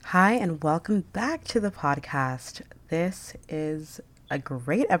Hi, and welcome back to the podcast. This is a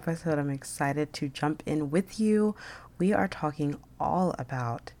great episode. I'm excited to jump in with you. We are talking all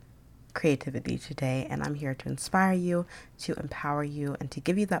about creativity today, and I'm here to inspire you, to empower you, and to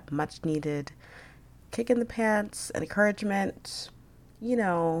give you that much needed kick in the pants, encouragement,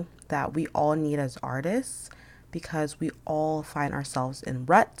 that we all need as artists because we all find ourselves in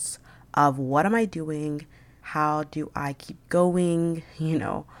ruts of what am I doing? How do I keep going?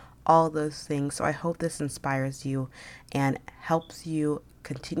 All those things. So I hope this inspires you and helps you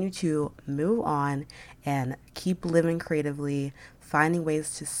continue to move on and keep living creatively, finding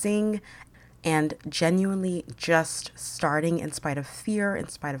ways to sing and genuinely just starting in spite of fear, in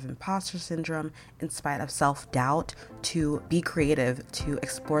spite of imposter syndrome, in spite of self-doubt, to be creative, to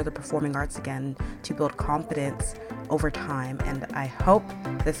explore the performing arts again, to build confidence over time. And I hope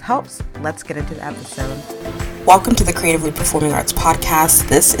this helps. Let's get into the episode. Welcome to the Creatively Performing Arts Podcast.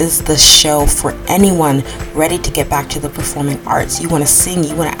 This is the show for anyone ready to get back to the performing arts. You want to sing,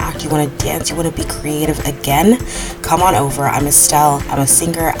 you want to act, you want to dance, you want to be creative again? Come on over. I'm Estelle. I'm a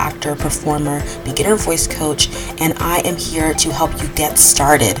singer, actor, performer, beginner voice coach, and I am here to help you get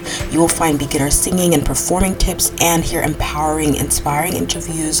started. You will find beginner singing and performing tips and hear empowering, inspiring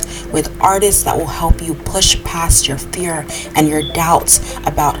interviews with artists that will help you push past your fear and your doubts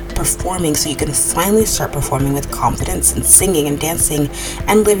about performing so you can finally start performing with confidence and singing and dancing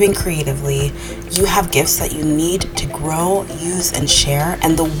and living creatively. You have gifts that you need to grow, use, and share,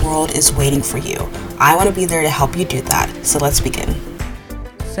 and the world is waiting for you. I want to be there to help you do that. So let's begin.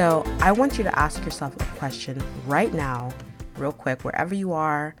 So I want you to ask yourself a question right now, real quick, wherever you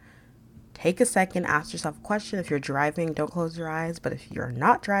are. Take a second, ask yourself a question. If you're driving, don't close your eyes. But if you're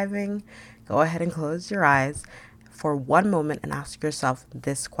not driving, go ahead and close your eyes for one moment and ask yourself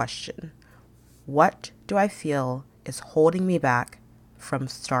this question. What do I feel is holding me back from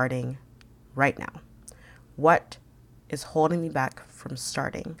starting right now? What is holding me back from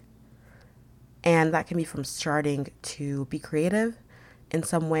starting? And that can be from starting to be creative in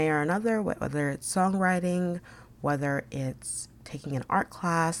some way or another, whether it's songwriting, whether it's taking an art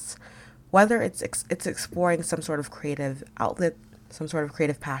class, whether it's exploring some sort of creative outlet, some sort of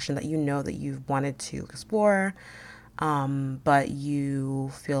creative passion that you know that you've wanted to explore, but you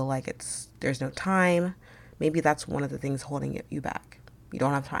feel like there's no time. Maybe that's one of the things holding you back. You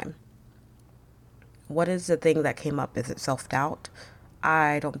don't have time. What is the thing that came up? Is it self-doubt?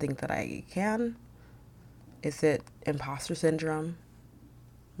 I don't think that I can. Is it imposter syndrome?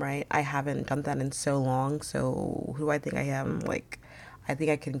 Right? I haven't done that in so long. So who do I think I am? I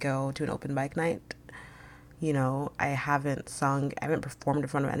think I can go to an open mic night. I haven't performed in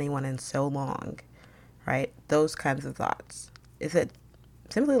front of anyone in so long. Right? Those kinds of thoughts. Is it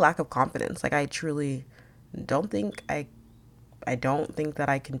simply lack of confidence? I truly don't think I don't think that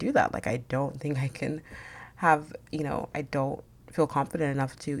I can do that. I don't think I can have, I don't feel confident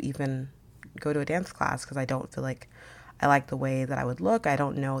enough to even go to a dance class because I don't feel like I like the way that I would look. I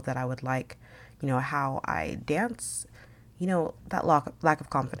don't know that I would like, how I dance, that lack of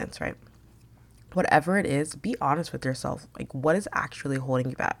confidence, right? Whatever it is, be honest with yourself. What is actually holding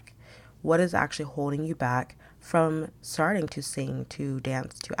you back? What is actually holding you back from starting to sing, to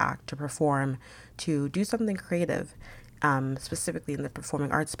dance, to act, to perform, to do something creative, specifically in the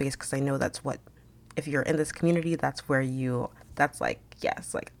performing arts space? Because I know that's what, if you're in this community, yes,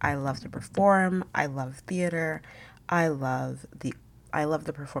 I love to perform. I love theater. I love the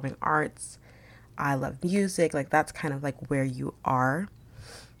performing arts. I love music. That's kind of where you are.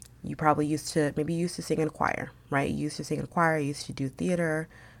 You probably used to sing in choir, right? You used to sing in choir, you used to do theater.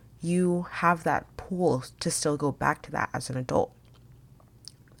 You have that pull to still go back to that as an adult.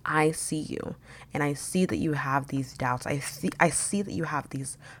 I see you, and I see that you have these doubts. I see that you have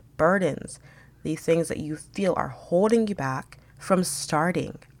these burdens, these things that you feel are holding you back from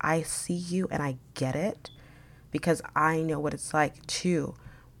starting. I see you and I get it because I know what it's like to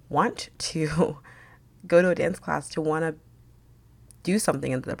want to go to a dance class, to want to do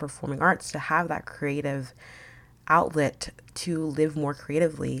something in the performing arts, to have that creative outlet, to live more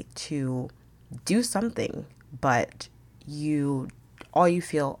creatively, to do something, but all you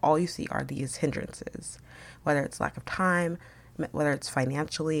see are these hindrances, whether it's lack of time, whether it's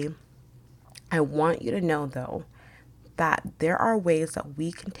financially. I want you to know, though, that there are ways that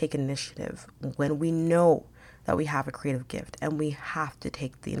we can take initiative when we know that we have a creative gift, and we have to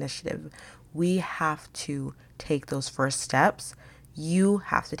take the initiative. We have to take those first steps. You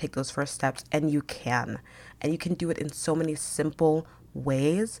have to take those first steps, and you can. And you can do it in so many simple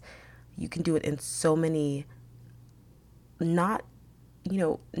ways. You can do it in so many not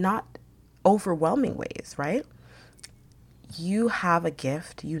overwhelming ways, right? you have a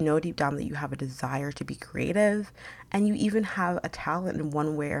gift, you know deep down that you have a desire to be creative, and you even have a talent in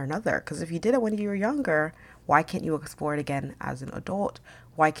one way or another. Because if you did it when you were younger, why can't you explore it again as an adult?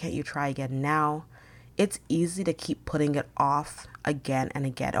 Why can't you try again now? It's easy to keep putting it off again and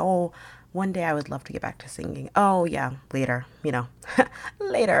again. Oh, one day I would love to get back to singing. Oh, yeah, later,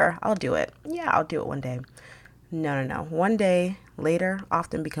 later, I'll do it. Yeah, I'll do it one day. No, no, no. One day later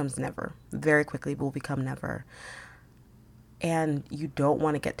often becomes never. Very quickly will become never. And you don't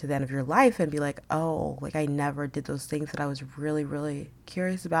want to get to the end of your life and be like, oh, like I never did those things that I was really, really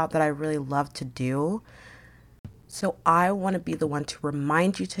curious about, that I really love to do. So I want to be the one to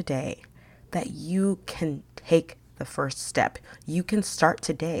remind you today that you can take the first step. You can start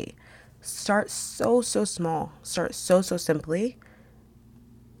today. Start so small. Start so simply.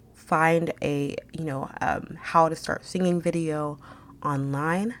 Find a, how to start singing video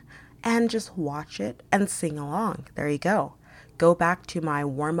online and just watch it and sing along. There you go. Go back to my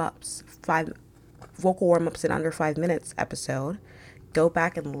warm-ups, 5 vocal warm-ups in under 5 minutes episode. Go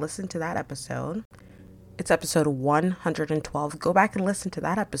back and listen to that episode. It's episode 112. Go back and listen to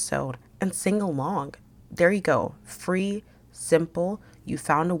that episode and sing along. There you go. Free, simple. You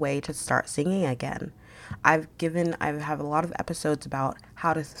found a way to start singing again. I have a lot of episodes about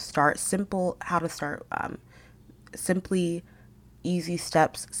how to start simple, how to start simply, easy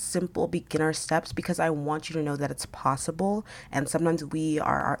steps, simple beginner steps, because I want you to know that it's possible. And sometimes we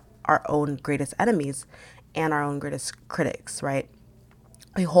are our own greatest enemies and our own greatest critics, right?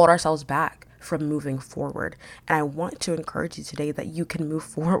 We hold ourselves back from moving forward. And I want to encourage you today that you can move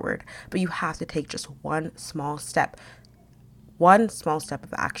forward, but you have to take just one small step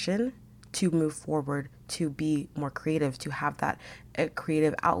of action to move forward, to be more creative, to have that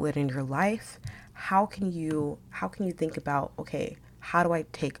creative outlet in your life. How can you think about, okay, how do I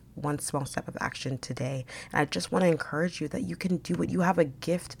take one small step of action today? And I just want to encourage you that you can do it. You have a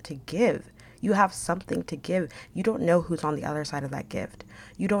gift to give. You have something to give. You don't know who's on the other side of that gift.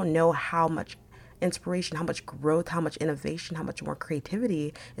 You don't know how much inspiration, how much growth, how much innovation, how much more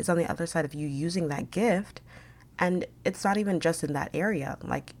creativity is on the other side of you using that gift. And it's not even just in that area.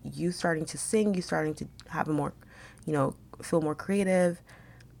 Like you starting to sing, you starting to have a more, feel more creative.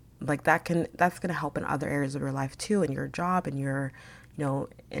 Like that's going to help in other areas of your life too, in your job and your,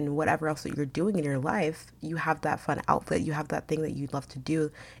 and whatever else that you're doing in your life. You have that fun outlet. You have that thing that you love to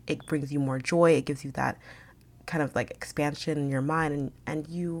do. It brings you more joy. It gives you that kind of like expansion in your mind, and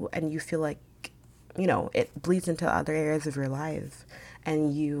you feel like, it bleeds into other areas of your life,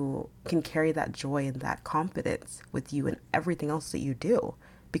 and you can carry that joy and that confidence with you in everything else that you do,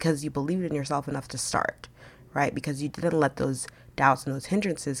 because you believed in yourself enough to start, right? Because you didn't let those doubts and those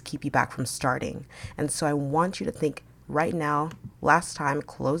hindrances keep you back from starting. And so I want you to think right now, last time,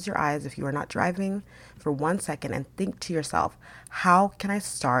 close your eyes if you are not driving for 1 second and think to yourself, how can I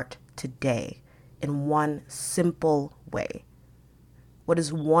start today in one simple way? What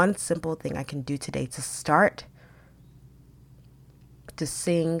is one simple thing I can do today to start, to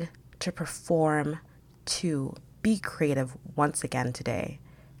sing, to perform, to be creative once again today?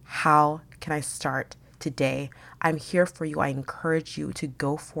 How can I start today? I'm here for you. I encourage you to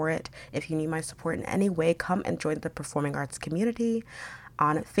go for it. If you need my support in any way, come and join the performing arts community.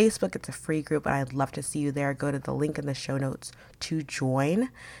 On Facebook, it's a free group, and I'd love to see you there. Go to the link in the show notes to join.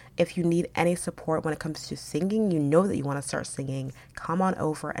 If you need any support when it comes to singing, you know that you want to start singing, come on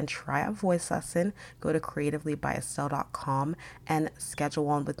over and try a voice lesson. Go to creativelybyestelle.com and schedule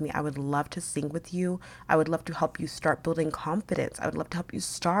one with me. I would love to sing with you. I would love to help you start building confidence. I would love to help you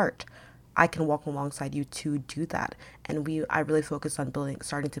start. I can walk alongside you to do that. And I really focus on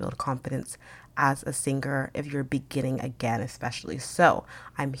starting to build confidence as a singer if you're beginning again, especially. So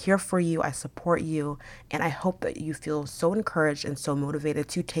I'm here for you. I support you. And I hope that you feel so encouraged and so motivated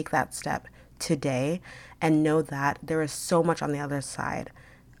to take that step today, and know that there is so much on the other side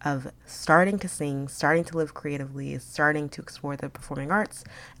of starting to sing, starting to live creatively, starting to explore the performing arts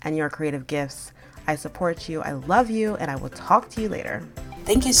and your creative gifts. I support you. I love you, and I will talk to you later.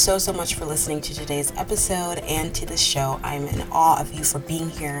 Thank you so much for listening to today's episode and to this show. I'm in awe of you for being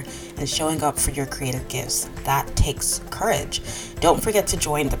here and showing up for your creative gifts. That takes courage. Don't forget to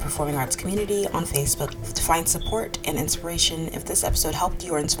join the performing arts community on Facebook to find support and inspiration. If this episode helped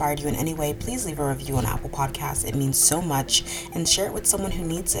you or inspired you in any way, please leave a review on Apple Podcasts. It means so much, and share it with someone who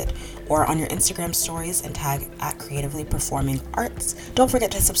needs it, or on your Instagram stories and tag at Creatively Performing Arts. Don't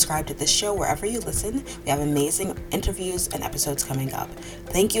forget to subscribe to this show wherever you listen. We have amazing interviews and episodes coming up.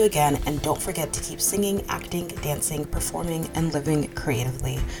 Thank you again, and don't forget to keep singing, acting, dancing, performing, and living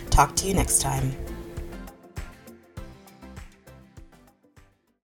creatively. Talk to you next time.